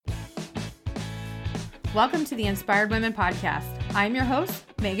Welcome to the Inspired Women Podcast. I'm your host,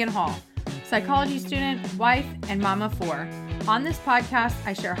 Megan Hall, psychology student, wife, and mama of four. On this podcast,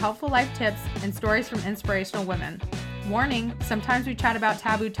 I share helpful life tips and stories from inspirational women. Warning, sometimes we chat about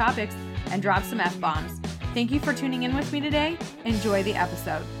taboo topics and drop some F-bombs. Thank you for tuning in with me today. Enjoy the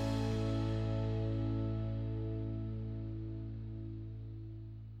episode.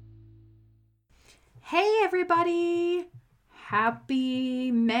 Hey everybody!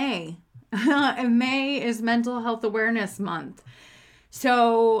 Happy May. May is Mental Health Awareness Month.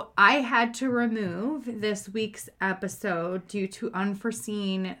 So I had to remove this week's episode due to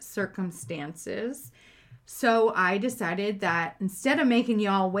unforeseen circumstances. So I decided that instead of making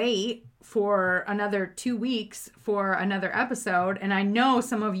y'all wait for another 2 weeks for another episode, and I know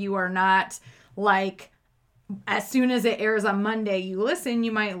some of you are not like, as soon as it airs on Monday, you listen.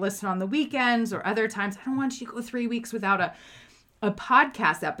 You might listen on the weekends or other times. I don't want you to go 3 weeks without a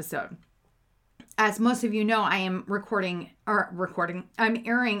podcast episode. As most of you know, I am I'm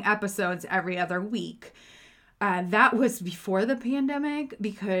airing episodes every other week. That was before the pandemic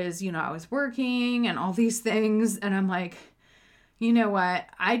because, I was working and all these things. And I'm like, you know what?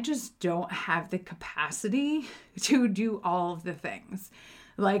 I just don't have the capacity to do all of the things.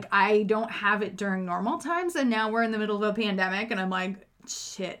 Like, I don't have it during normal times. And now we're in the middle of a pandemic and I'm like,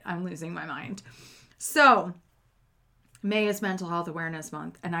 shit, I'm losing my mind. So May is Mental Health Awareness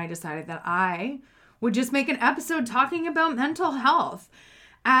Month, and I decided that I would just make an episode talking about mental health.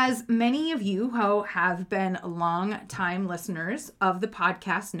 As many of you who have been long-time listeners of the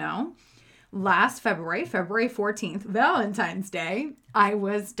podcast know, last February 14th, Valentine's Day, I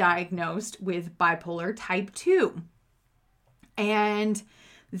was diagnosed with bipolar type 2. And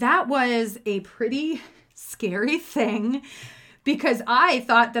that was a pretty scary thing, because I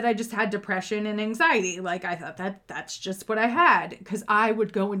thought that I just had depression and anxiety. Like, I thought that's just what I had, because I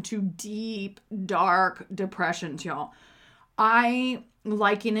would go into deep, dark depressions, y'all. I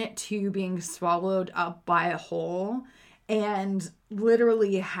liken it to being swallowed up by a whole and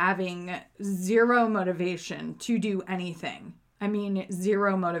literally having zero motivation to do anything. I mean,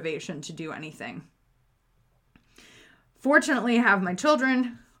 zero motivation to do anything. Fortunately, I have my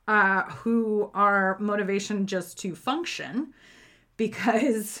children who are motivation just to function,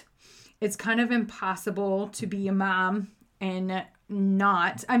 because it's kind of impossible to be a mom and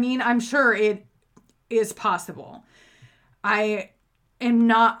not. I mean, I'm sure it is possible. I am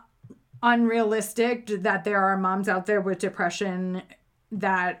not unrealistic that there are moms out there with depression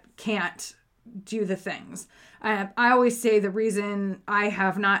that can't do the things. I always say the reason I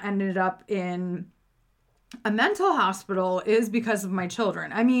have not ended up in a mental hospital is because of my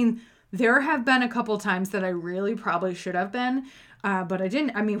children. I mean, there have been a couple times that I really probably should have been, but I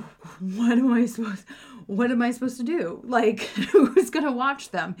didn't. I mean, what am I supposed to do? Like, who's going to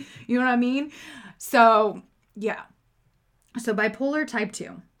watch them? You know what I mean? So, yeah. So bipolar type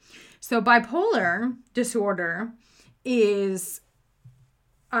 2. So bipolar disorder is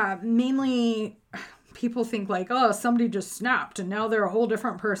mainly, people think like, oh, somebody just snapped and now they're a whole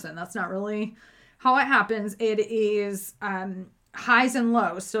different person. That's not really how it happens. It is highs and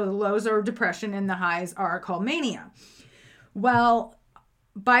lows. So the lows are depression and the highs are called mania. Well,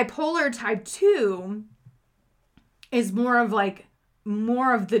 bipolar type 2 is more of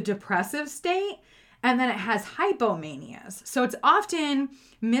the depressive state, and then it has hypomanias. So it's often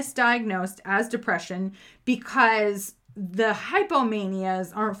misdiagnosed as depression because the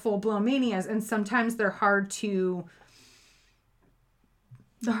hypomanias aren't full-blown manias, and sometimes they're hard to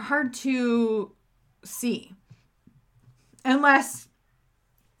see. Unless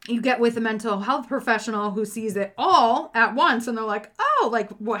you get with a mental health professional who sees it all at once and they're like, oh,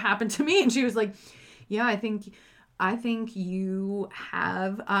 like what happened to me? And she was like, yeah, I think you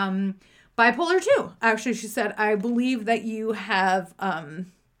have bipolar 2. Actually, she said, I believe that you have I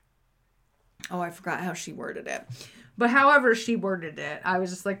forgot how she worded it. But however she worded it, I was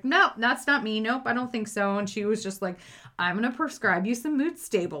just like, nope, that's not me. Nope, I don't think so. And she was just like, I'm going to prescribe you some mood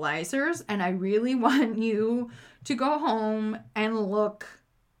stabilizers, and I really want you to go home and look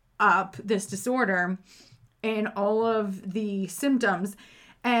up this disorder and all of the symptoms.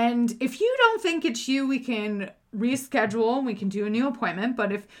 And if you don't think it's you, we can reschedule and we can do a new appointment.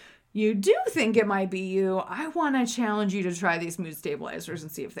 But if you do think it might be you, I want to challenge you to try these mood stabilizers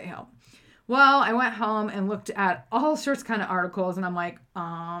and see if they help. Well, I went home and looked at all sorts of kind of articles, and I'm like,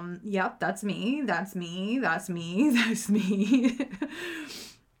 yep, that's me.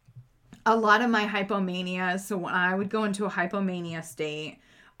 A lot of my hypomania, so when I would go into a hypomania state,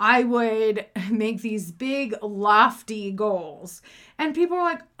 I would make these big, lofty goals. And people are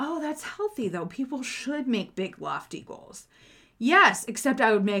like, oh, that's healthy, though. People should make big, lofty goals. Yes, except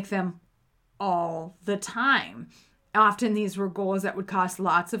I would make them all the time. Often these were goals that would cost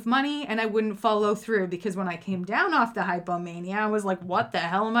lots of money and I wouldn't follow through because when I came down off the hypomania, I was like, what the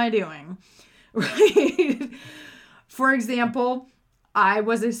hell am I doing? Right? For example, I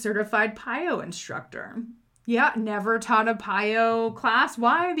was a certified PIO instructor. Yeah, never taught a PIO class.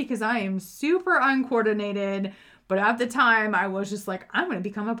 Why? Because I am super uncoordinated. But at the time, I was just like, I'm going to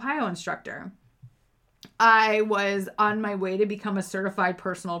become a PIO instructor. I was on my way to become a certified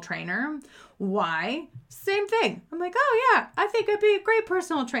personal trainer. Why? Same thing. I'm like, oh yeah, I think I'd be a great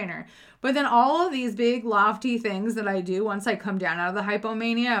personal trainer. But then all of these big lofty things that I do once I come down out of the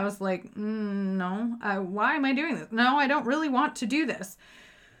hypomania, I was like, no, why am I doing this? No, I don't really want to do this.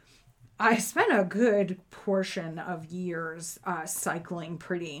 I spent a good portion of years cycling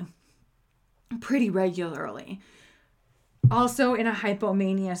pretty regularly. Also, in a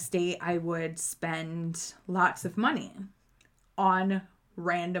hypomania state, I would spend lots of money on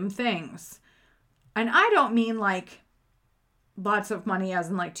random things. And I don't mean like lots of money as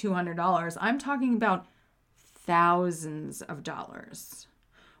in like $200. I'm talking about thousands of dollars.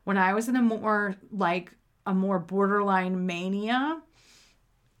 When I was in a more borderline mania,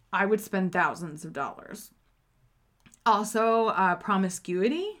 I would spend thousands of dollars. Also,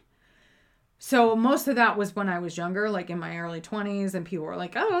 promiscuity. So most of that was when I was younger, like in my early 20s, and people were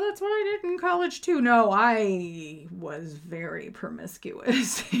like, oh, that's what I did in college too. No, I was very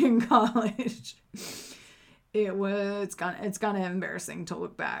promiscuous in college. It's kind of embarrassing to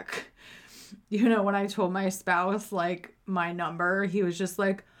look back. You know, when I told my spouse like my number, he was just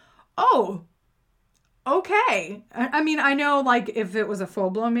like, oh, okay. I mean, I know like if it was a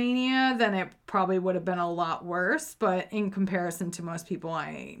full-blown mania, then it probably would have been a lot worse. But in comparison to most people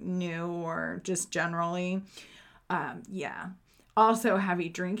I knew or just generally, yeah. Also, heavy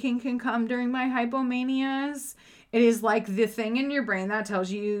drinking can come during my hypomanias. It is like the thing in your brain that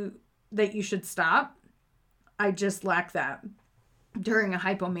tells you that you should stop. I just lack that during a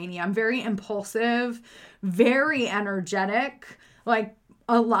hypomania. I'm very impulsive, very energetic. Like,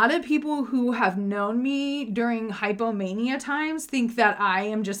 a lot of people who have known me during hypomania times think that I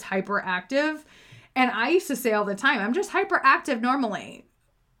am just hyperactive. And I used to say all the time, I'm just hyperactive normally.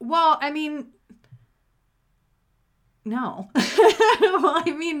 Well, I mean, no.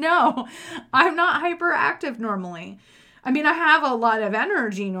 No, I'm not hyperactive normally. I mean, I have a lot of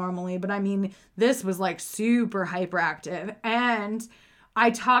energy normally, but I mean, this was like super hyperactive. And I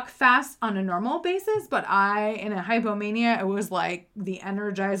talk fast on a normal basis, but in a hypomania, it was like the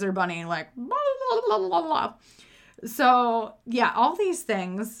Energizer Bunny, like, blah, blah, blah, blah, blah. So, yeah, all these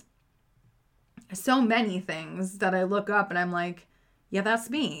things, so many things that I look up and I'm like, yeah, that's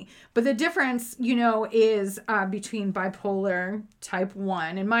me. But the difference, is between bipolar type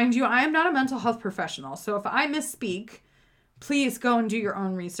 1. And mind you, I am not a mental health professional. So if I misspeak, please go and do your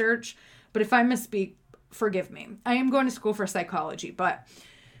own research. But if I misspeak, forgive me. I am going to school for psychology, but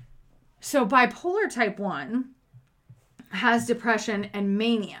so bipolar type 1 has depression and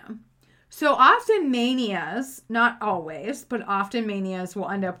mania. So often manias, not always, but often manias will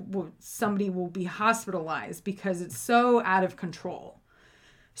end up, somebody will be hospitalized because it's so out of control.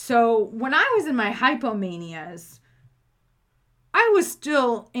 So when I was in my hypomanias, I was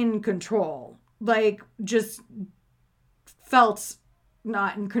still in control, like just felt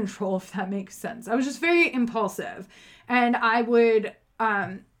not in control, if that makes sense. I was just very impulsive. And I would,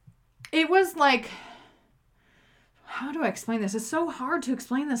 it was like, how do I explain this? It's so hard to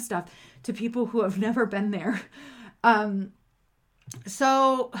explain this stuff to people who have never been there.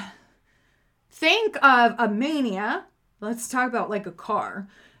 So think of a mania. Let's talk about like a car.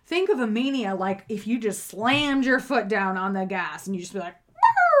 Think of a mania like if you just slammed your foot down on the gas and you just be like,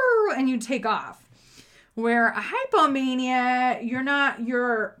 and you take off. Where a hypomania,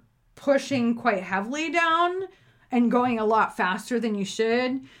 you're pushing quite heavily down and going a lot faster than you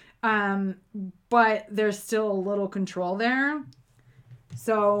should. But there's still a little control there.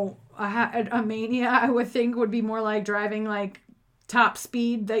 So a mania, I would think, would be more like driving like top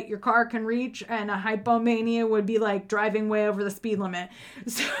speed that your car can reach. And a hypomania would be like driving way over the speed limit.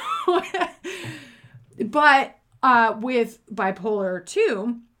 So, but with bipolar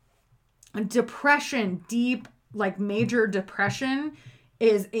 2, depression, deep, like major depression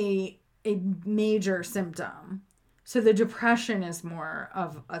is a major symptom. So the depression is more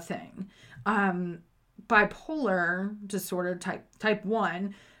of a thing. Bipolar disorder type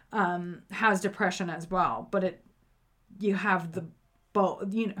 1 has depression as well, but you have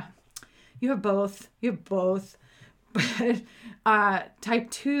both. You have both. But type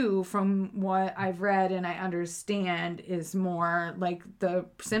 2, from what I've read and I understand, is more like the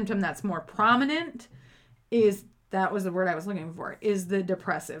symptom that's more prominent that was the word I was looking for, is the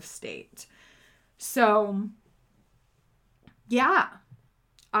depressive state. So, yeah,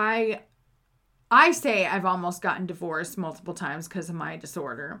 I say I've almost gotten divorced multiple times because of my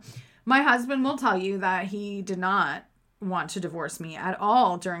disorder. My husband will tell you that he did not want to divorce me at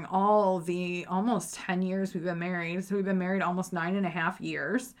all during all the almost 10 years we've been married. So we've been married almost 9.5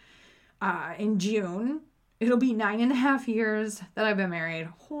 years. In June, it'll be 9.5 years that I've been married.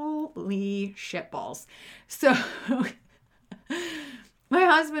 Holy shitballs. So my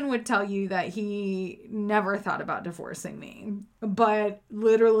husband would tell you that he never thought about divorcing me, but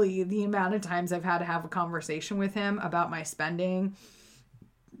literally the amount of times I've had to have a conversation with him about my spending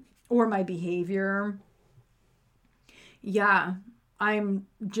or my behavior, yeah, I'm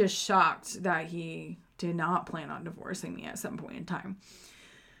just shocked that he did not plan on divorcing me at some point in time.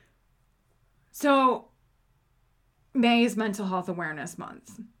 So May is Mental Health Awareness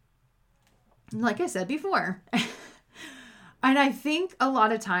Month. Like I said before. And I think a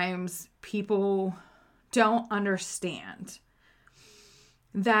lot of times people don't understand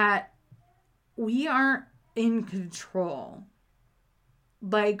that we aren't in control.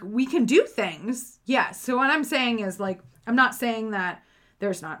 Like, we can do things. Yes. So what I'm saying is, like, I'm not saying that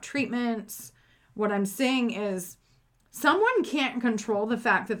there's not treatments. What I'm saying is someone can't control the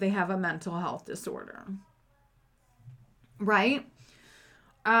fact that they have a mental health disorder. Right?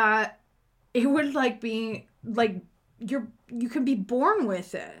 It would be you can be born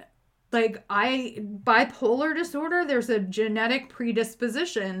with it. Like, bipolar disorder, there's a genetic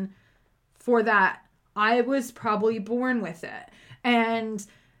predisposition for that. I was probably born with it. And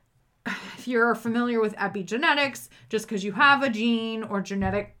if you're familiar with epigenetics, just because you have a gene or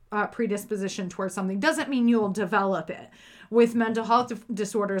genetic predisposition towards something doesn't mean you'll develop it. With mental health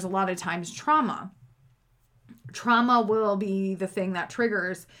disorders, a lot of times trauma will be the thing that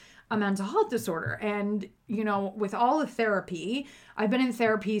triggers a mental health disorder. And, with all the therapy, I've been in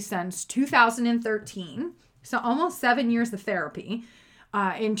therapy since 2013. So almost 7 years of therapy.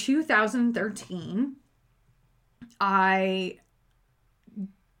 In 2013, I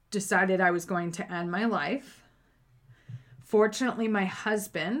decided I was going to end my life. Fortunately, my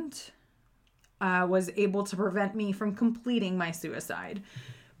husband was able to prevent me from completing my suicide.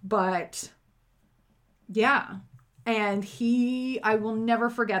 But yeah. And I will never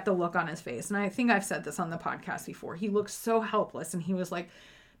forget the look on his face. And I think I've said this on the podcast before. He looked so helpless and he was like,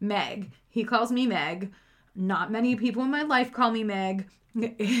 Meg. He calls me Meg. Not many people in my life call me Meg.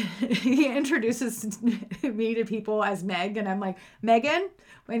 He introduces me to people as Meg. And I'm like, Megan?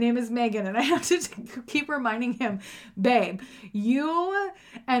 My name is Megan. And I have to keep reminding him, babe, you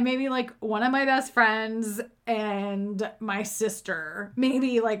and maybe one of my best friends and my sister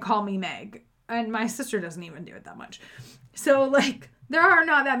maybe call me Meg. And my sister doesn't even do it that much. So, there are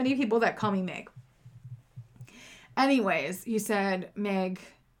not that many people that call me Meg. Anyways, he said, Meg,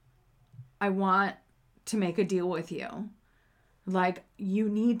 I want to make a deal with you. You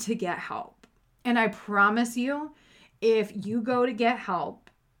need to get help. And I promise you, if you go to get help,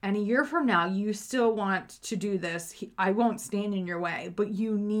 and a year from now, you still want to do this, I won't stand in your way, but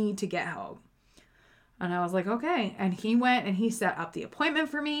you need to get help. And I was like, okay. And he went and he set up the appointment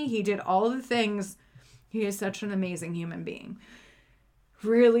for me. He did all the things. He is such an amazing human being.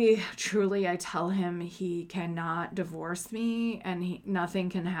 Really, truly, I tell him he cannot divorce me and nothing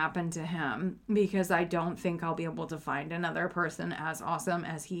can happen to him because I don't think I'll be able to find another person as awesome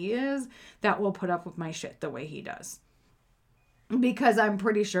as he is that will put up with my shit the way he does. Because I'm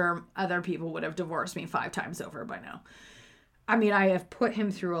pretty sure other people would have divorced me 5 times over by now. I mean, I have put him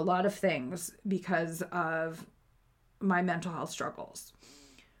through a lot of things because of my mental health struggles.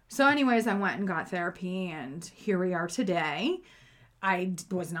 So anyways, I went and got therapy and here we are today. I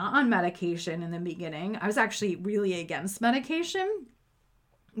was not on medication in the beginning. I was actually really against medication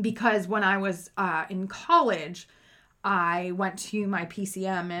because when I was in college, I went to my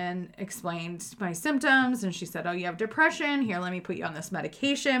PCM and explained my symptoms and she said, oh, you have depression. Here, let me put you on this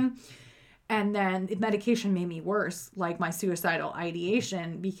medication. And then the medication made me worse. My suicidal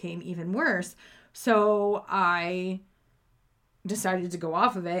ideation became even worse. So I decided to go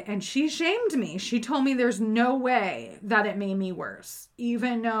off of it. And she shamed me. She told me there's no way that it made me worse.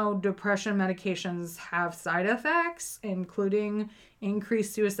 Even though depression medications have side effects, including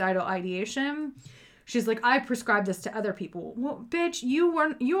increased suicidal ideation. She's like, I prescribe this to other people. Well, bitch, you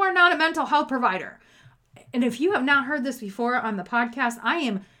are not a mental health provider. And if you have not heard this before on the podcast, I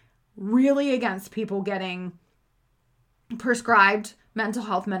am really against people getting prescribed mental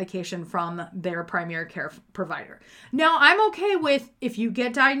health medication from their primary care provider. Now, I'm okay with if you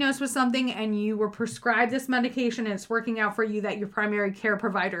get diagnosed with something and you were prescribed this medication and it's working out for you that your primary care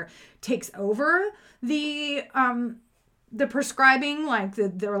provider takes over the the prescribing, like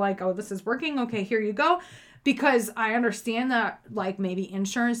they're like, oh, this is working. Okay, here you go. Because I understand that, like, maybe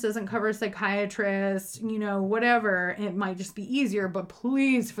insurance doesn't cover psychiatrists, whatever. It might just be easier. But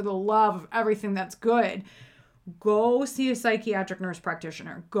please, for the love of everything that's good, go see a psychiatric nurse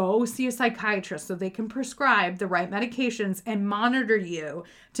practitioner. Go see a psychiatrist so they can prescribe the right medications and monitor you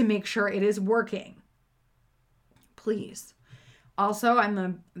to make sure it is working. Please. Also, I'm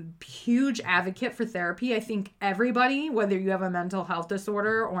a huge advocate for therapy. I think everybody, whether you have a mental health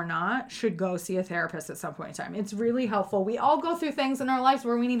disorder or not, should go see a therapist at some point in time. It's really helpful. We all go through things in our lives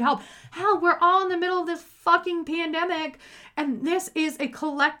where we need help. Hell, we're all in the middle of this fucking pandemic, and this is a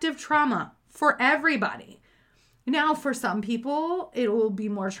collective trauma for everybody. Now, for some people, it will be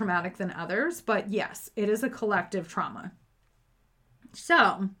more traumatic than others, but yes, it is a collective trauma.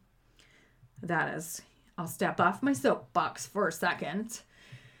 So, that is... I'll step off my soapbox for a second.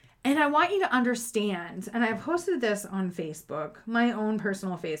 And I want you to understand, and I posted this on Facebook, my own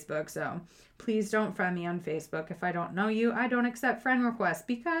personal Facebook, so please don't friend me on Facebook. If I don't know you, I don't accept friend requests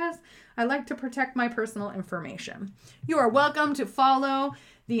because I like to protect my personal information. You are welcome to follow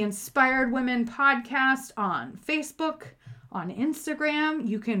the Inspired Women podcast on Facebook, on Instagram.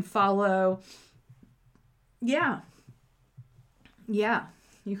 You can follow, yeah,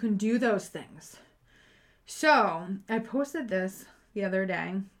 you can do those things. So, I posted this the other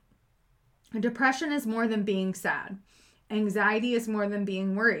day. Depression is more than being sad. Anxiety is more than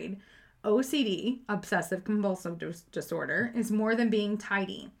being worried. OCD, obsessive compulsive disorder, is more than being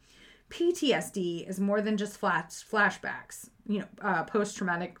tidy. PTSD is more than just flashbacks,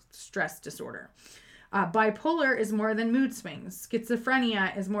 post-traumatic stress disorder. Bipolar is more than mood swings.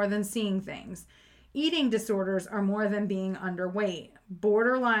 Schizophrenia is more than seeing things. Eating disorders are more than being underweight.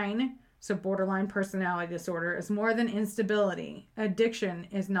 Borderline personality disorder is more than instability. Addiction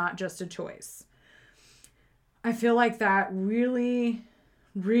is not just a choice. I feel like that really,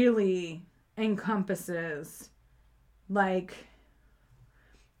 really encompasses like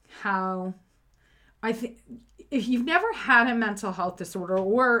how I think if you've never had a mental health disorder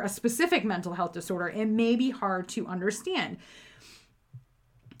or a specific mental health disorder, it may be hard to understand.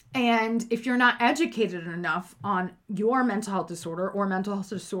 And if you're not educated enough on your mental health disorder or mental health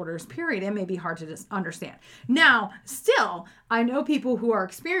disorders, period, it may be hard to just understand. Now, still, I know people who are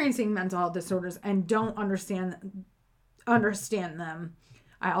experiencing mental health disorders and don't understand them.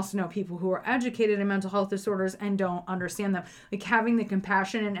 I also know people who are educated in mental health disorders and don't understand them. Like having the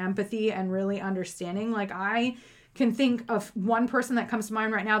compassion and empathy and really understanding. Like I can think of one person that comes to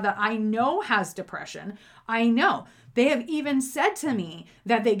mind right now that I know has depression. I know. They have even said to me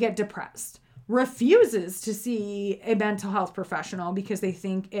that they get depressed, refuses to see a mental health professional because they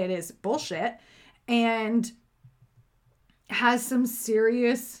think it is bullshit, and has some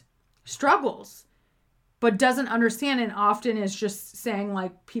serious struggles, but doesn't understand, and often is just saying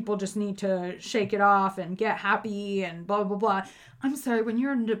like people just need to shake it off and get happy and blah, blah, blah. I'm sorry, when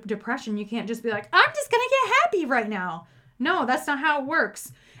you're in depression, you can't just be like, I'm just going to get happy right now. No, that's not how it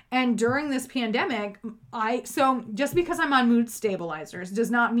works. And during this pandemic, so just because I'm on mood stabilizers does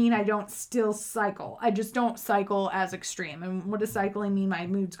not mean I don't still cycle. I just don't cycle as extreme. And what does cycling mean? My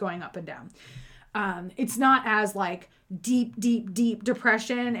mood's going up and down. It's not as like deep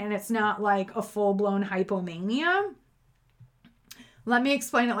depression, and it's not like a full-blown hypomania. Let me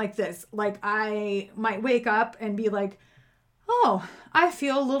explain it like this. Like I might wake up and be like, oh, I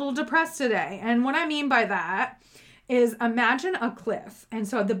feel a little depressed today. And what I mean by that is imagine a cliff. And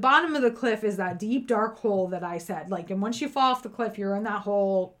so at the bottom of the cliff is that deep, dark hole that I said. Like, and once you fall off the cliff, you're in that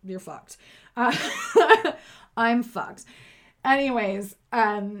hole, you're fucked. I'm fucked. Anyways,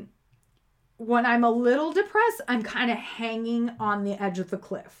 when I'm a little depressed, I'm kind of hanging on the edge of the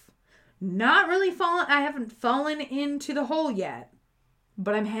cliff. Not really fallen. I haven't fallen into the hole yet,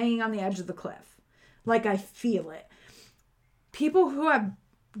 but I'm hanging on the edge of the cliff. Like I feel it. People who have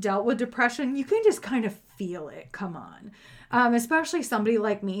dealt with depression, you can just kind of feel it. Come on. Especially somebody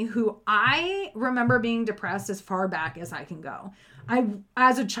like me who I remember being depressed as far back as I can go.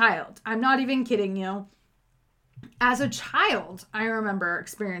 As a child, I'm not even kidding you. As a child, I remember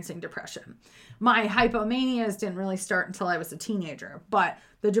experiencing depression. My hypomanias didn't really start until I was a teenager, but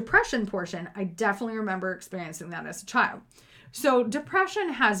the depression portion, I definitely remember experiencing that as a child. So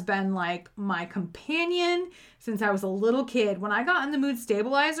depression has been like my companion since I was a little kid. When I got in the mood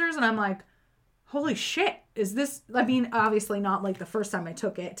stabilizers and I'm like, holy shit, is this, I mean, obviously not like the first time I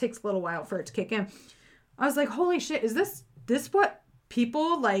took it. It takes a little while for it to kick in. I was like, holy shit, is this what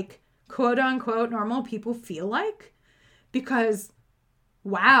people like quote unquote normal people feel like? Because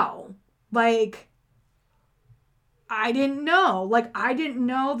wow, like I didn't know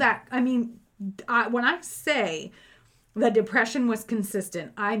that. I mean, when I say The depression was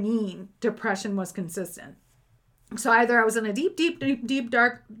consistent. I mean, depression was consistent. So either I was in a deep,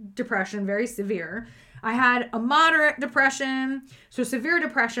 dark depression, very severe. I had a moderate depression. So severe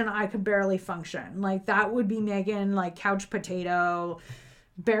depression, I could barely function. Like that would be Megan, like couch potato,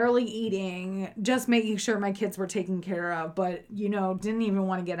 barely eating, just making sure my kids were taken care of, but didn't even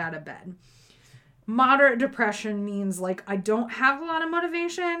want to get out of bed. Moderate depression means like I don't have a lot of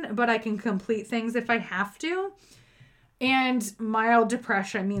motivation, but I can complete things if I have to. And mild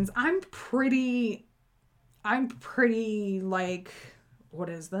depression means I'm pretty like, what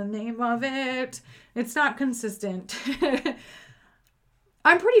is the name of it? It's not consistent.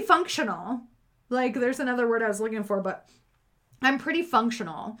 I'm pretty functional. Like there's another word I was looking for, but I'm pretty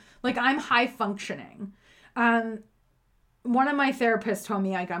functional. Like I'm high functioning. One of my therapists told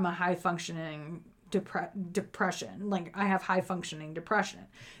me like I'm a high functioning depression. Like I have high functioning depression.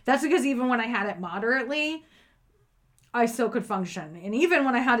 That's because even when I had it moderately, I still could function. And even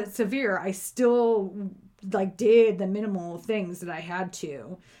when I had it severe, I still like did the minimal things that I had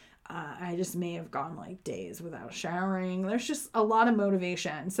to. I just may have gone like days without showering. There's just a lot of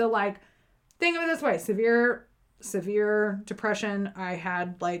motivation. So like think of it this way, severe depression, I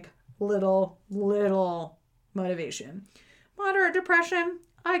had like little motivation. Moderate depression,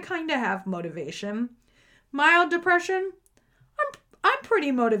 I kind of have motivation. Mild depression, I'm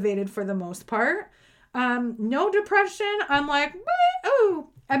pretty motivated for the most part. No depression, I'm like, oh,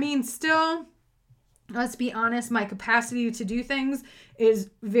 I mean, still, let's be honest, my capacity to do things is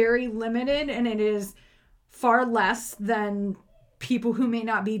very limited, and it is far less than people who may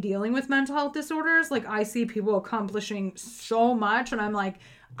not be dealing with mental health disorders. Like I see people accomplishing so much, and I'm like,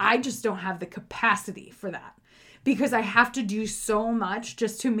 I just don't have the capacity for that, because I have to do so much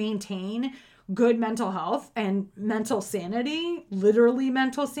just to maintain good mental health and mental sanity, literally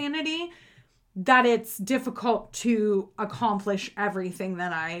mental sanity, that it's difficult to accomplish everything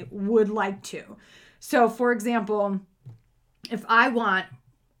that I would like to. So for example, if I want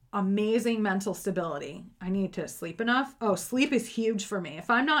amazing mental stability, I need to sleep enough. Oh, sleep is huge for me. If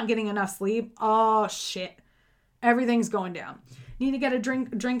I'm not getting enough sleep, oh shit, everything's going down. Need to get a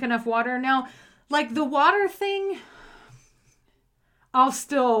drink enough water. Now, like the water thing, I'll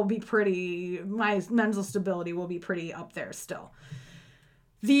still be my mental stability will be pretty up there still.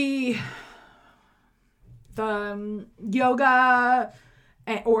 The yoga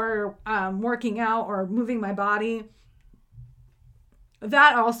or working out or moving my body,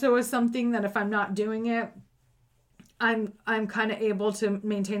 that also is something that if I'm not doing it, I'm kind of able to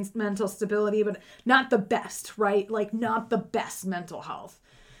maintain mental stability, but not the best, right? Like not the best mental health.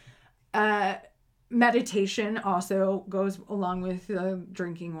 Meditation also goes along with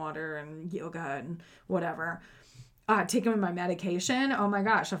drinking water and yoga and whatever. Taking my medication. Oh my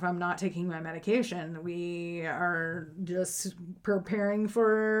gosh, if I'm not taking my medication, we are just preparing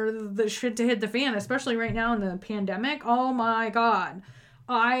for the shit to hit the fan, especially right now in the pandemic. Oh my God.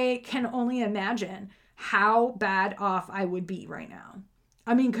 I can only imagine how bad off I would be right now.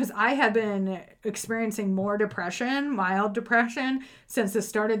 I mean, because I have been experiencing more depression, mild depression, since it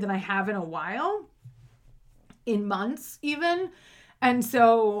started than I have in a while, in months even. And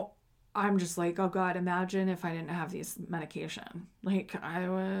so I'm just like, oh God, imagine if I didn't have these medication. Like I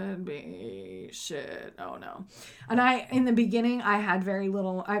would be shit. Oh no. And in the beginning, I had very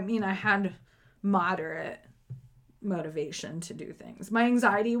little, I had moderate motivation to do things. My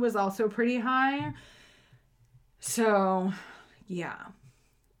anxiety was also pretty high. So yeah,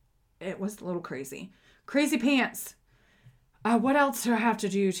 it was a little crazy. Crazy pants. What else do I have to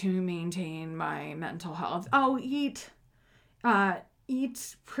do to maintain my mental health? Oh, eat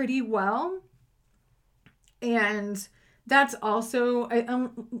pretty well. And that's also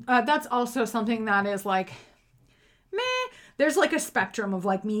something that is like, meh. There's like a spectrum of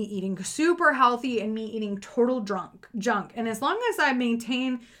like me eating super healthy and me eating total junk. And as long as I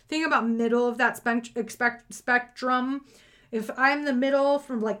maintain, think about middle of that spectrum. If I'm the middle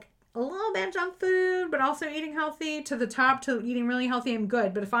from like a little bit junk food, but also eating healthy, to the top to eating really healthy, I'm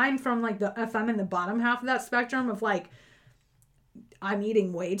good. But if I'm if I'm in the bottom half of that spectrum of like, I'm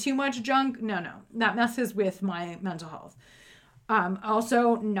eating way too much junk, no, that messes with my mental health.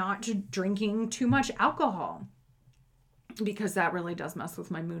 Also not drinking too much alcohol, because that really does mess with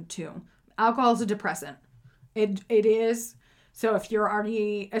my mood too. Alcohol is a depressant. It is. So if you're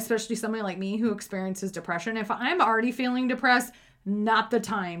already, especially somebody like me who experiences depression, if I'm already feeling depressed, not the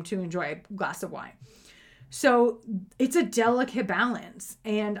time to enjoy a glass of wine. So it's a delicate balance,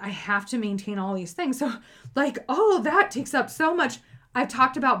 and I have to maintain all these things. So like all of that takes up so much. I've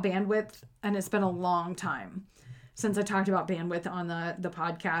talked about bandwidth, and it's been a long time since I talked about bandwidth on the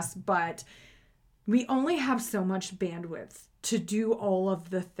podcast, but we only have so much bandwidth to do all of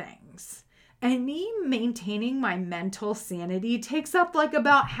the things. And me maintaining my mental sanity takes up like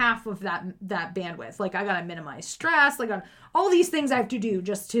about half of that bandwidth. Like I gotta minimize stress, like all these things I have to do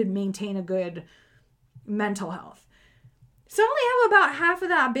just to maintain a good mental health. So I only have about half of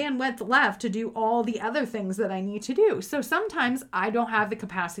that bandwidth left to do all the other things that I need to do. So sometimes I don't have the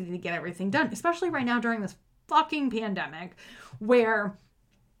capacity to get everything done, especially right now during this fucking pandemic where,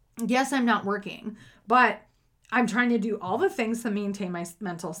 yes, I'm not working, but I'm trying to do all the things to maintain my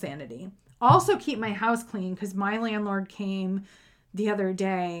mental sanity. Also keep my house clean because my landlord came the other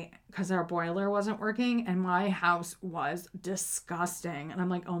day because our boiler wasn't working and my house was disgusting. And I'm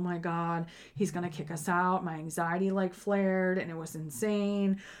like, oh my God, he's going to kick us out. My anxiety like flared and it was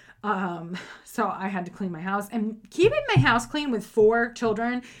insane. So I had to clean my house, and keeping my house clean with 4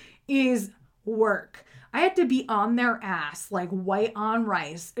 children is work. I had to be on their ass like white on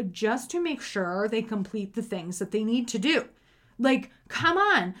rice just to make sure they complete the things that they need to do. Like, come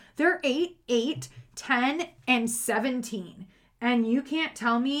on. They're 8, 10, and 17. And you can't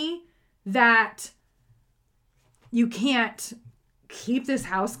tell me that you can't keep this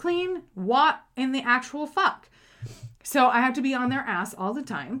house clean? What in the actual fuck? So I have to be on their ass all the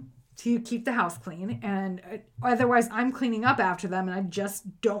time to keep the house clean. And otherwise I'm cleaning up after them and I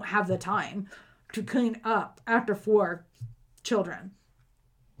just don't have the time to clean up after 4 children.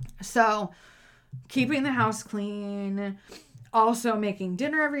 So keeping the house clean, also making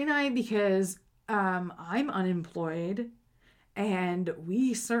dinner every night because I'm unemployed and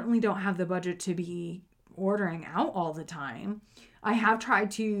we certainly don't have the budget to be ordering out all the time. I have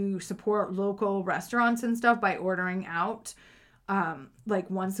tried to support local restaurants and stuff by ordering out like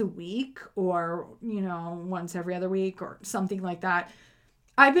once a week or, once every other week or something like that.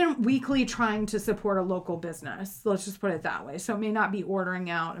 I've been weekly trying to support a local business. Let's just put it that way. So it may not be ordering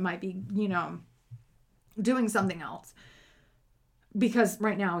out. It might be, doing something else. Because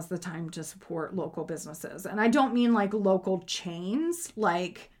right now is the time to support local businesses. And I don't mean like local chains.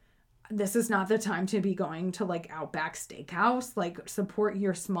 Like, this is not the time to be going to like Outback Steakhouse. Like, support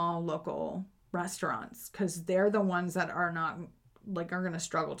your small local restaurants because they're the ones that are not like are going to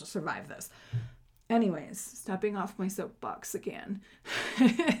struggle to survive this. Anyways, stepping off my soapbox again.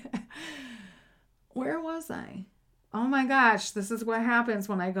 Where was I? Oh my gosh, this is what happens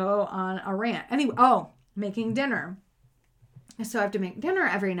when I go on a rant. Anyway, making dinner. So I have to make dinner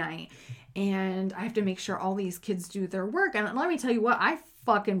every night and I have to make sure all these kids do their work. And let me tell you what, I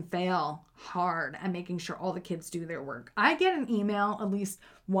fucking fail hard at making sure all the kids do their work. I get an email at least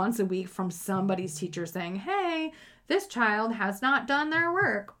once a week from somebody's teacher saying, hey, this child has not done their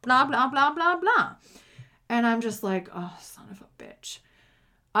work, blah, blah, blah, blah, blah. And I'm just like, oh, son of a bitch.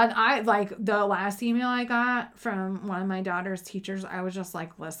 And I like the last email I got from one of my daughter's teachers, I was just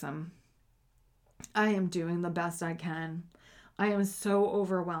like, listen, I am doing the best I can. I am so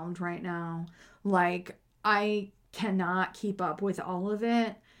overwhelmed right now. Like, I cannot keep up with all of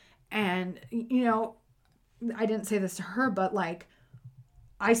it. And, I didn't say this to her, but like,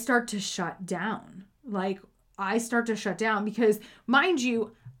 I start to shut down. Like, I start to shut down because, mind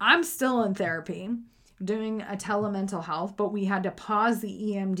you, I'm still in therapy doing a telemental health, but we had to pause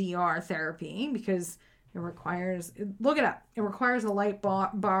the EMDR therapy because it requires, look it up. It requires a light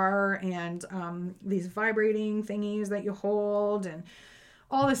bar and these vibrating thingies that you hold and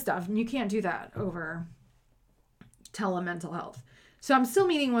all this stuff. And you can't do that over telemental health. So I'm still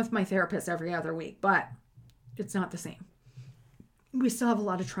meeting with my therapist every other week, but it's not the same. We still have a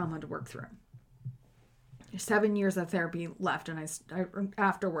lot of trauma to work through. 7 years of therapy left and I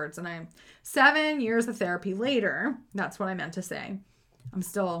afterwards, and I'm 7 years of therapy later. That's what I meant to say. I'm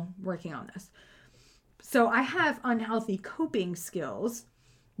still working on this. So I have unhealthy coping skills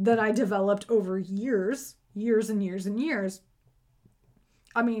that I developed over years and years and years.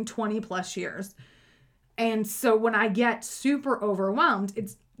 I mean, 20 plus years. And so when I get super overwhelmed,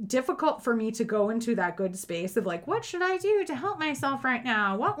 it's difficult for me to go into that good space of like, what should I do to help myself right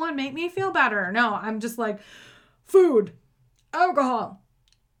now? What would make me feel better? No, I'm just like food, alcohol,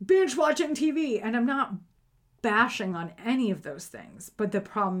 binge watching TV. And I'm not bashing on any of those things. But the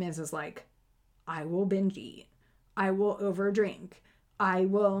problem is like, I will binge eat. I will overdrink. I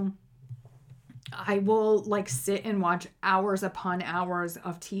will like sit and watch hours upon hours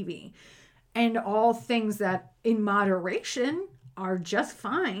of TV, and all things that in moderation are just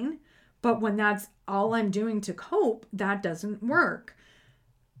fine. But when that's all I'm doing to cope, that doesn't work.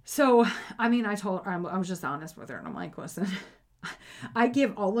 So, I mean, I was just honest with her and I'm like, listen, I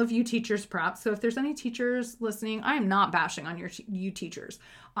give all of you teachers props. So if there's any teachers listening, I am not bashing on you teachers.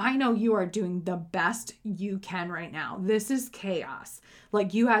 I know you are doing the best you can right now. This is chaos.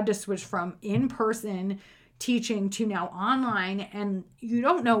 Like, you had to switch from in-person teaching to now online, and you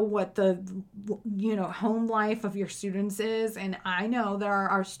don't know what the home life of your students is. And I know there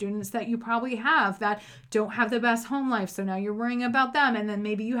are students that you probably have that don't have the best home life, so now you're worrying about them. And then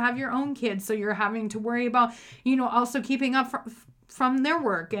maybe you have your own kids, so you're having to worry about also keeping up from their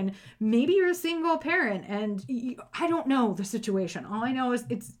work. And maybe you're a single parent, and I don't know the situation. All I know is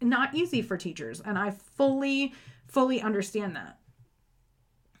it's not easy for teachers, and I fully understand that.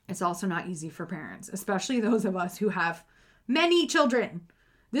 It's also not easy for parents, especially those of us who have many children.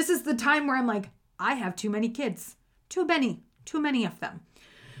 This is the time where I'm like, I have too many kids. Too many of them.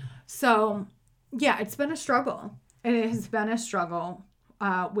 So yeah, it's been a struggle. It has been a struggle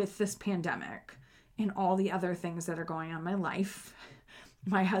with this pandemic and all the other things that are going on in my life.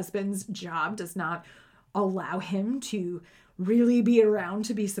 My husband's job does not allow him to really be around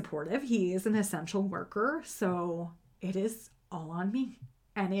to be supportive. He is an essential worker, so it is all on me.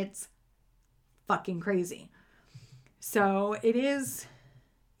 And it's fucking crazy. So it is,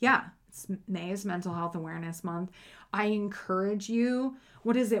 May is Mental Health Awareness Month. I encourage you,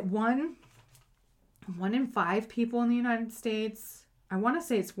 what is it? One in 5 people in the United States, I want to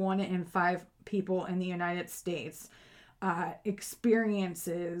say it's 1 in 5 people in the United States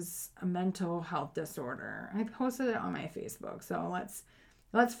experiences a mental health disorder. I posted it on my Facebook, so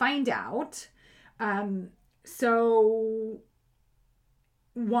let's find out. So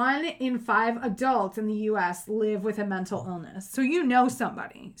 1 in 5 adults in the U.S. live with a mental illness. So you know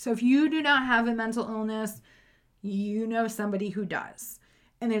somebody. So if you do not have a mental illness, you know somebody who does.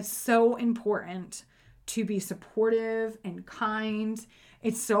 And it's so important to be supportive and kind.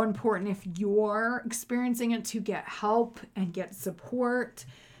 It's so important, if you're experiencing it, to get help and get support.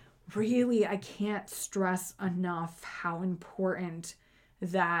 Really, I can't stress enough how important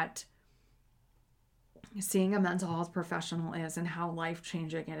that seeing a mental health professional is and how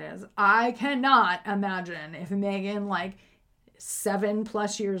life-changing it is. I cannot imagine if Megan,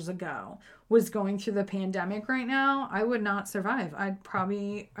 7+ years ago, was going through the pandemic right now, I would not survive. I'd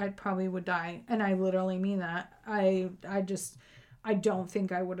probably would die. And I literally mean that. I don't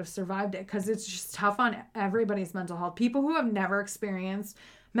think I would have survived it, because it's just tough on everybody's mental health. People who have never experienced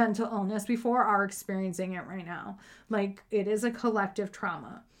mental illness before are experiencing it right now. It is a collective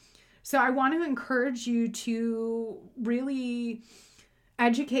trauma. So I want to encourage you to really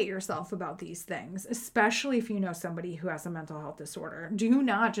educate yourself about these things, especially if you know somebody who has a mental health disorder. Do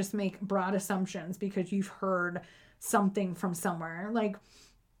not just make broad assumptions because you've heard something from somewhere.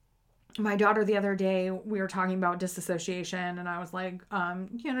 My daughter the other day, we were talking about disassociation, and I was like,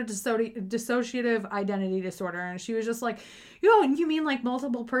 dissociative identity disorder. And she was just like, you mean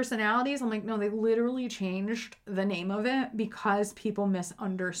multiple personalities? I'm like, no, they literally changed the name of it because people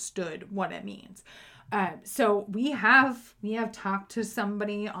misunderstood what it means. So we have talked to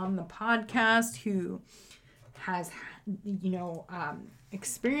somebody on the podcast who has,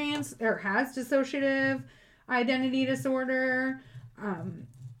 experienced or has dissociative identity disorder.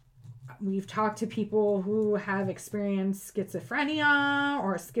 We've talked to people who have experienced schizophrenia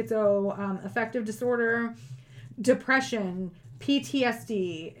or schizoaffective disorder, depression,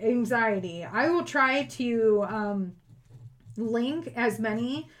 PTSD, anxiety. I will try to link as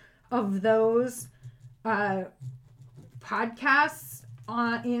many of those podcasts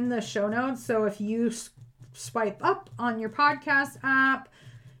in the show notes. So if you swipe up on your podcast app,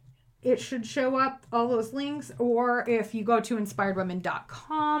 it should show up all those links. Or if you go to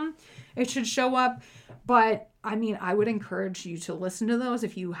inspiredwomen.com, it should show up. But I would encourage you to listen to those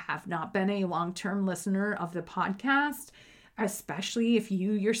if you have not been a long-term listener of the podcast, especially if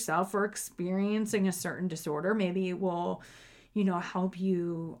you yourself are experiencing a certain disorder. Maybe it will, help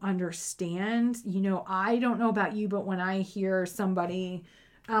you understand. I don't know about you, but when I hear somebody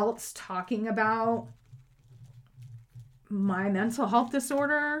else talking about my mental health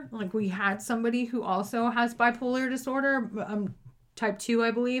disorder, we had somebody who also has bipolar disorder, type 2,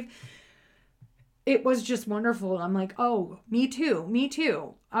 I believe. It was just wonderful. I'm like, oh, me too.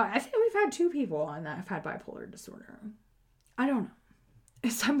 I think we've had 2 people on that have had bipolar disorder. I don't know.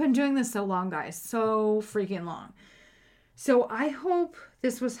 I've been doing this so long, guys. So freaking long. So I hope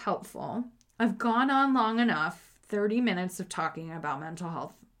this was helpful. I've gone on long enough, 30 minutes of talking about mental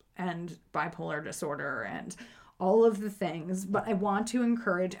health and bipolar disorder and all of the things, but I want to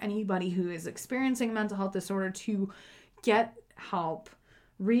encourage anybody who is experiencing mental health disorder to get help,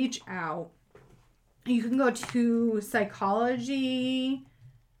 reach out. You can go to Psychology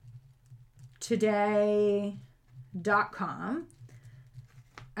Today, therapy.com.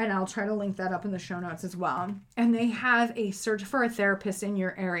 And I'll try to link that up in the show notes as well. And they have a search for a therapist in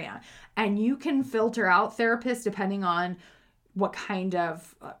your area. And you can filter out therapists depending on what kind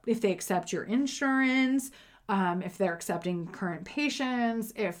of, if they accept your insurance, if they're accepting current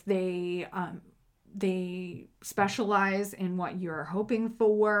patients, if they specialize in what you're hoping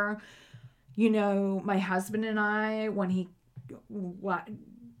for. You know, my husband and I, when he,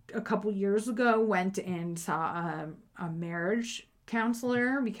 a couple years ago, went and saw a marriage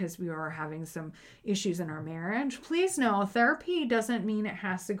counselor because we were having some issues in our marriage. Please know, therapy doesn't mean it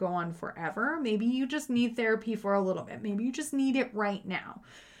has to go on forever. Maybe you just need therapy for a little bit. Maybe you just need it right now.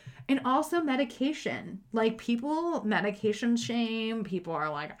 And also medication. Like, people medication shame. People are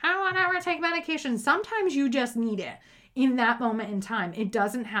like, I don't ever take medication. Sometimes you just need it in that moment in time. It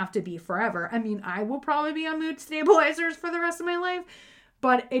doesn't have to be forever. I mean, I will probably be on mood stabilizers for the rest of my life,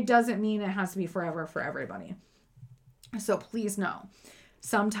 but it doesn't mean it has to be forever for everybody. So please know,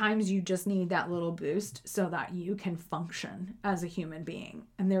 sometimes you just need that little boost so that you can function as a human being.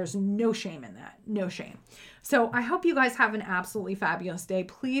 And there's no shame in that. No shame. So I hope you guys have an absolutely fabulous day.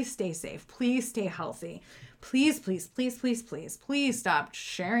 Please stay safe. Please stay healthy. Please, please, please, please, please, please stop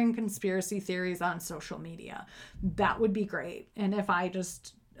sharing conspiracy theories on social media. That would be great. And if I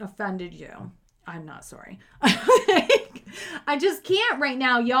just offended you, I'm not sorry. I just can't right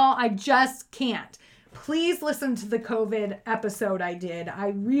now, y'all. I just can't. Please listen to the COVID episode I did.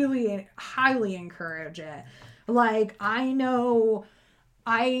 I really highly encourage it. Like, I know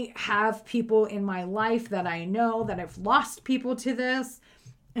I have people in my life that I know that have lost people to this.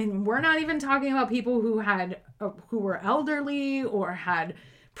 And we're not even talking about people who were elderly or had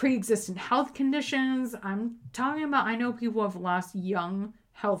pre-existing health conditions. I'm talking about, I know people have lost young,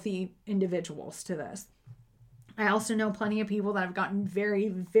 healthy individuals to this. I also know plenty of people that have gotten very,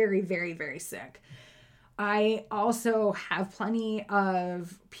 very, very, very sick. I also have plenty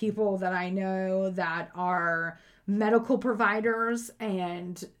of people that I know that are medical providers,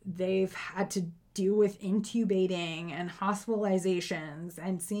 and they've had to deal with intubating and hospitalizations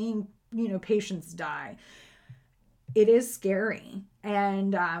and seeing, patients die. It is scary.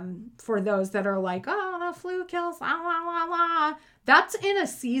 And for those that are like, oh, the flu kills, la, la, la, la. That's in a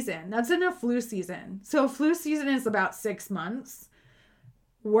season. That's in a flu season. So flu season is about 6 months.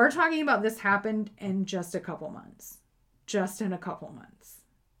 We're talking about this happened in just a couple months. Just in a couple months.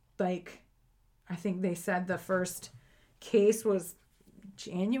 Like, I think they said the first case was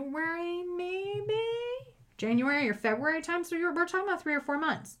January, maybe? January or February time. So we're talking about 3 or 4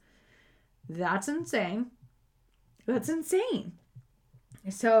 months. That's insane. That's insane.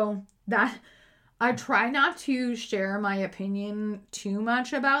 So that, I try not to share my opinion too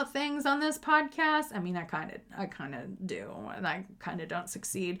much about things on this podcast. I mean, I kind of do, and I kind of don't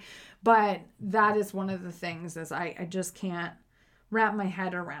succeed. But that is one of the things is I just can't wrap my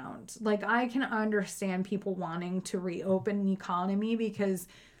head around. Like, I can understand people wanting to reopen the economy because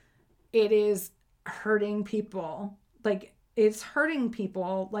it is hurting people. Like, it's hurting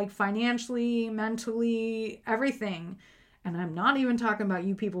people, like, financially, mentally, everything. And I'm not even talking about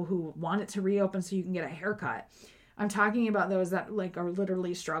you people who want it to reopen so you can get a haircut. I'm talking about those that like are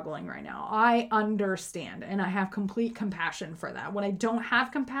literally struggling right now. I understand and I have complete compassion for that. What I don't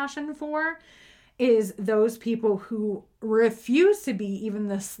have compassion for is those people who refuse to be even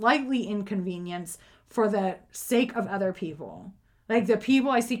the slightly inconvenienced for the sake of other people. Like the people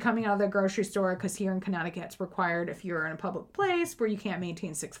I see coming out of the grocery store, because here in Connecticut it's required if you're in a public place where you can't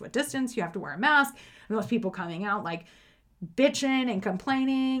maintain 6 foot distance, you have to wear a mask. And those people coming out like bitching and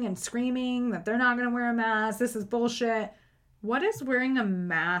complaining and screaming that they're not going to wear a mask. This is bullshit. What is wearing a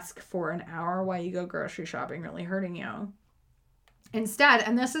mask for an hour while you go grocery shopping really hurting you? Instead,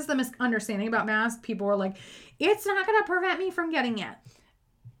 and this is the misunderstanding about masks, people are like, it's not going to prevent me from getting it.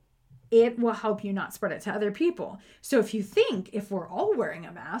 It will help you not spread it to other people. So if you think if we're all wearing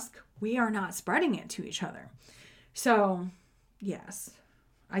a mask, we are not spreading it to each other. So yes,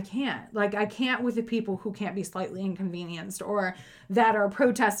 I can't with the people who can't be slightly inconvenienced or that are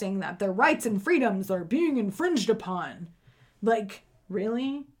protesting that their rights and freedoms are being infringed upon. Like,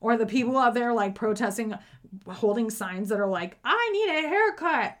 really? Or the people out there like protesting, holding signs that are like, I need a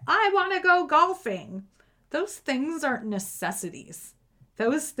haircut. I want to go golfing. Those things aren't necessities.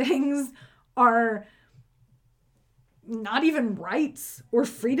 Those things are not even rights or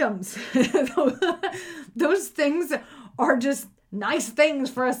freedoms. Those things are just nice things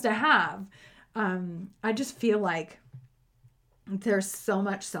for us to have. I just feel like there's so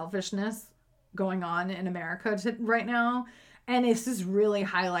much selfishness going on in America right now. And this has really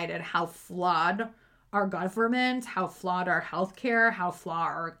highlighted how flawed our government, how flawed our healthcare, how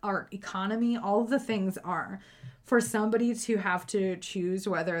flawed our economy, all of the things are. for somebody to have to choose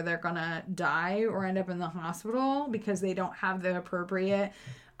whether they're going to die or end up in the hospital because they don't have the appropriate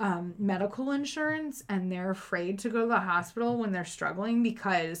medical insurance, and they're afraid to go to the hospital when they're struggling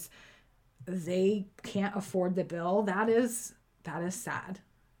because they can't afford the bill, that is sad.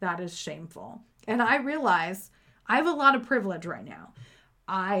 That is shameful. And I realize I have a lot of privilege right now.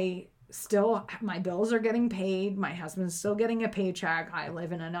 My bills are getting paid. My husband's still getting a paycheck. I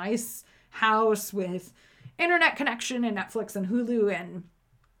live in a nice house with internet connection and Netflix and Hulu and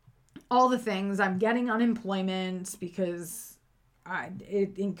all the things. I'm getting unemployment because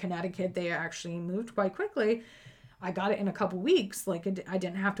in Connecticut, they actually moved quite quickly. I got it in a couple weeks. Like, I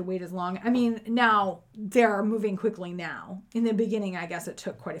didn't have to wait as long. I mean, now they're moving quickly now. In the beginning, I guess it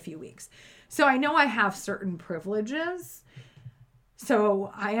took quite a few weeks. So I know I have certain privileges.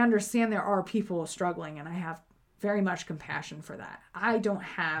 So I understand there are people struggling, and I have very much compassion for that. I don't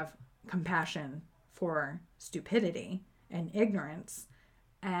have compassion for stupidity and ignorance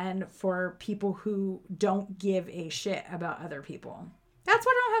and for people who don't give a shit about other people. That's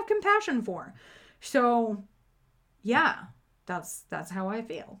what I don't have compassion for. So yeah, that's how I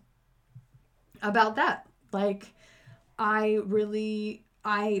feel about that. Like, I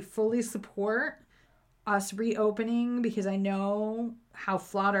fully support us reopening because I know how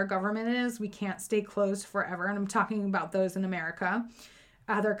flawed our government is. We can't stay closed forever. And I'm talking about those in America.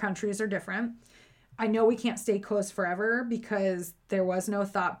 Other countries are different. I know we can't stay closed forever because there was no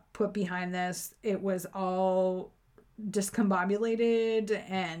thought put behind this. It was all discombobulated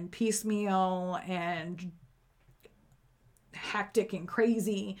and piecemeal and hectic and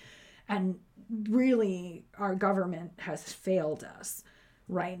crazy. And really, our government has failed us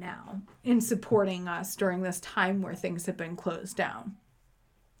right now in supporting us during this time where things have been closed down.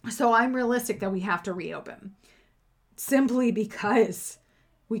 So I'm realistic that we have to reopen simply because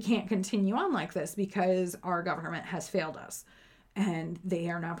we can't continue on like this because our government has failed us and they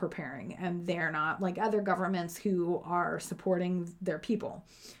are not preparing, and they're not like other governments who are supporting their people.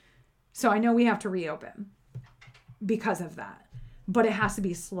 So I know we have to reopen because of that, but it has to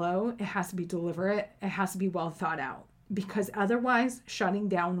be slow. It has to be deliberate. It has to be well thought out, because otherwise shutting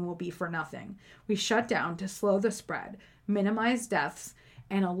down will be for nothing. We shut down to slow the spread, minimize deaths,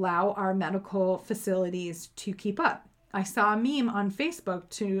 and allow our medical facilities to keep up. I saw a meme on Facebook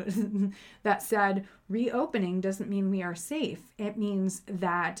that said, reopening doesn't mean we are safe. It means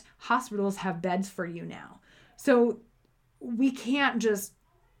that hospitals have beds for you now. So we can't just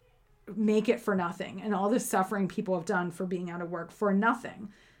make it for nothing, and all the suffering people have done for being out of work for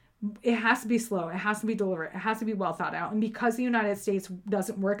nothing. It has to be slow. It has to be deliberate. It has to be well thought out. And because the United States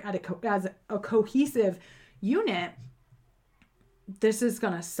doesn't work as a cohesive unit, this is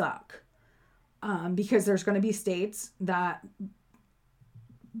going to suck. Because there's going to be states that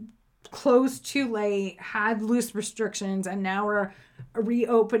closed too late, had loose restrictions, and now are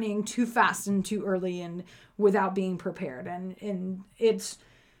reopening too fast and too early and without being prepared. And it's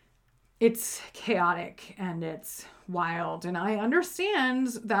chaotic and it's wild. And I understand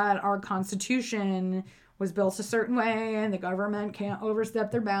that our Constitution was built a certain way and the government can't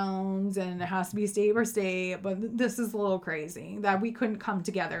overstep their bounds and it has to be state by state. But this is a little crazy that we couldn't come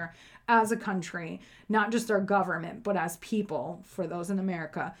together as a country, not just our government, but as people, for those in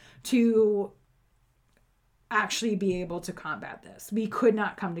America, to actually be able to combat this. We could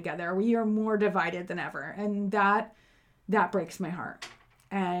not come together. We are more divided than ever. And that breaks my heart.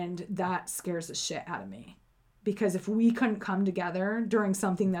 And that scares the shit out of me. Because if we couldn't come together during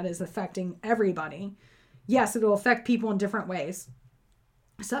something that is affecting everybody, yes, it'll affect people in different ways.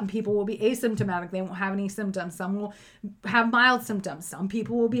 Some people will be asymptomatic. They won't have any symptoms. Some will have mild symptoms. Some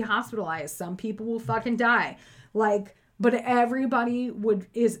people will be hospitalized. Some people will fucking die. But everybody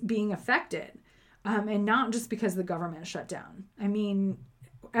is being affected. And not just because the government shut down. I mean,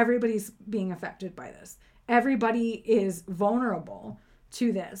 everybody's being affected by this. Everybody is vulnerable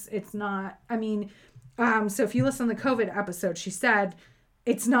to this. It's not, so if you listen to the COVID episode, she said,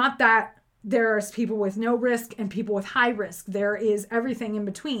 it's not that there's people with no risk and people with high risk. There is everything in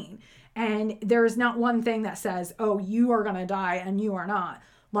between. And there is not one thing that says, oh, you are going to die and you are not.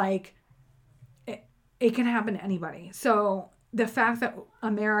 It can happen to anybody. So the fact that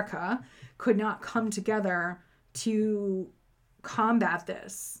America could not come together to combat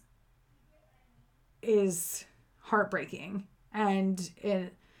this is heartbreaking. And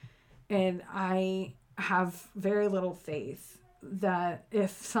I have very little faith that if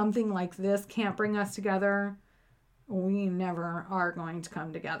something like this can't bring us together, we never are going to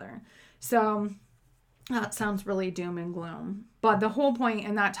come together. So That sounds really doom and gloom. But the whole point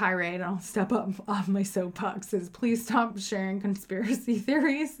in that tirade, I'll step up off my soapbox, is please stop sharing conspiracy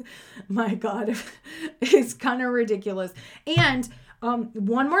theories. My God, it's kind of ridiculous. And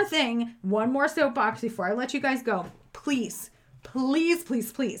one more thing, one more soapbox before I let you guys go. Please, please,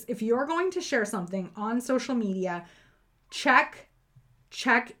 please, please, if you're going to share something on social media, check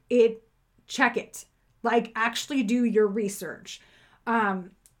it. Like, actually do your research.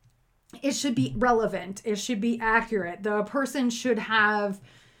 It should be relevant. It should be accurate. The person should have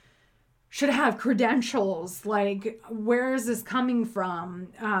credentials. Like, where is this coming from?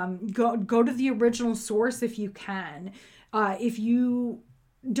 Go to the original source if you can. If you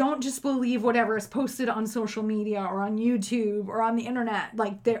don't just believe whatever is posted on social media or on YouTube or on the internet,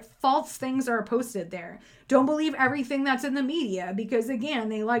 like, false things are posted there. Don't believe everything that's in the media, because again,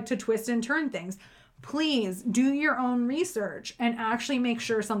 they like to twist and turn things. Please do your own research and actually make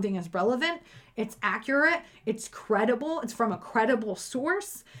sure something is relevant, it's accurate, it's credible, it's from a credible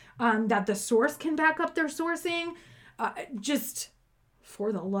source, that the source can back up their sourcing. Just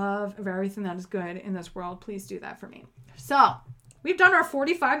for the love of everything that is good in this world, please do that for me. So we've done our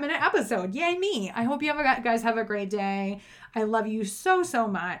 45-minute episode. Yay me. I hope you guys have a great day. I love you so, so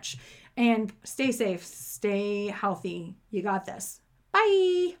much. And stay safe, stay healthy. You got this.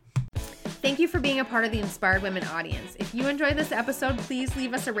 Bye. Thank you for being a part of the Inspired Women audience. If you enjoyed this episode, please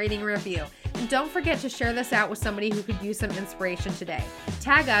leave us a rating and review. And don't forget to share this out with somebody who could use some inspiration today.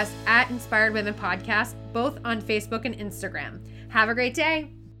 Tag us at Inspired Women Podcast, both on Facebook and Instagram. Have a great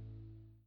day.